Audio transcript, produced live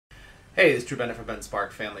Hey, it's Drew Bennett from Ben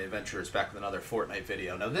Spark Family Adventures, back with another Fortnite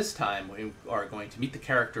video. Now this time we are going to meet the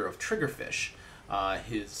character of Triggerfish.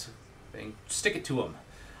 His thing, stick it to him.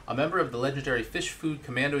 A member of the legendary Fish Food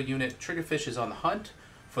Commando unit, Triggerfish is on the hunt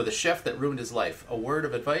for the chef that ruined his life. A word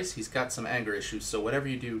of advice, he's got some anger issues, so whatever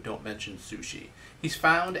you do, don't mention sushi. He's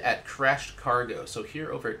found at Crashed Cargo. So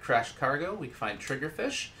here over at Crashed Cargo, we can find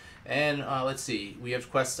Triggerfish. And let's see, we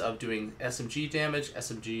have quests of doing SMG damage,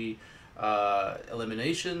 SMG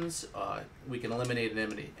eliminations. We can eliminate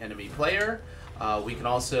an enemy player. We can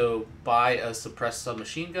also buy a suppressed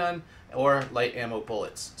submachine gun or light ammo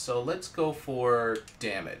bullets. So let's go for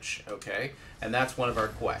damage, okay? And that's one of our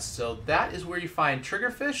quests. So that is where you find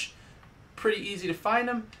Triggerfish. Pretty easy to find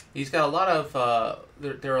him. He's got a lot of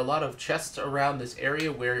there are a lot of chests around this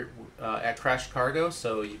area where at Crashed Cargo,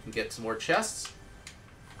 so you can get some more chests,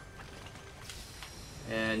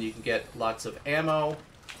 and you can get lots of ammo.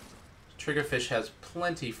 Triggerfish has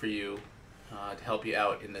plenty for you to help you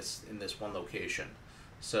out in this one location.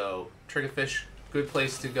 So Triggerfish, good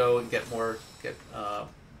place to go and get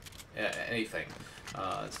anything.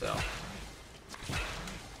 So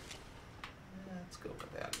let's go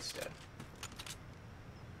with that instead.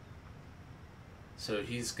 So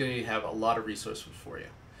he's going to have a lot of resources for you.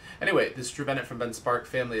 Anyway, this is Drew Bennett from Ben Spark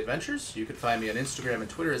Family Adventures. You can find me on Instagram and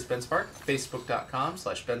Twitter as Ben Spark,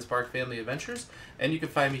 Facebook.com/Ben Spark Family Adventures, and you can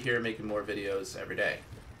find me here making more videos every day.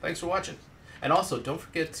 Thanks for watching. And also, don't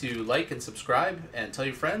forget to like and subscribe and tell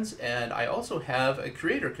your friends. And I also have a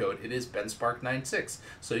creator code. It is BenSpark96.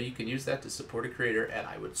 So you can use that to support a creator, and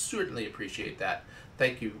I would certainly appreciate that.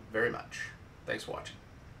 Thank you very much. Thanks for watching.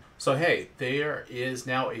 So hey, there is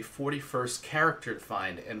now a 41st character to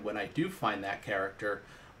find, and when I do find that character,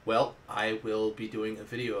 well, I will be doing a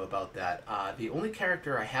video about that. The only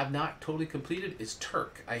character I have not totally completed is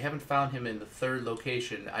Turk. I haven't found him in the third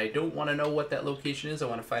location. I don't want to know what that location is. I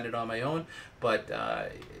want to find it on my own, but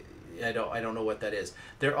I don't know what that is.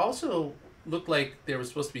 There also looked like there was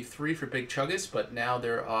supposed to be 3 for Big Chuggus, but now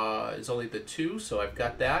there is only the 2, so I've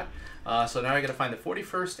got that. So now I got to find the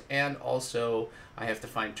 41st, and also I have to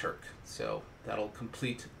find Turk. So that'll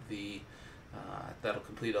complete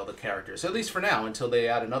all the characters, at least for now, until they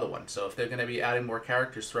add another one. So if they're going to be adding more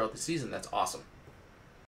characters throughout the season, that's awesome.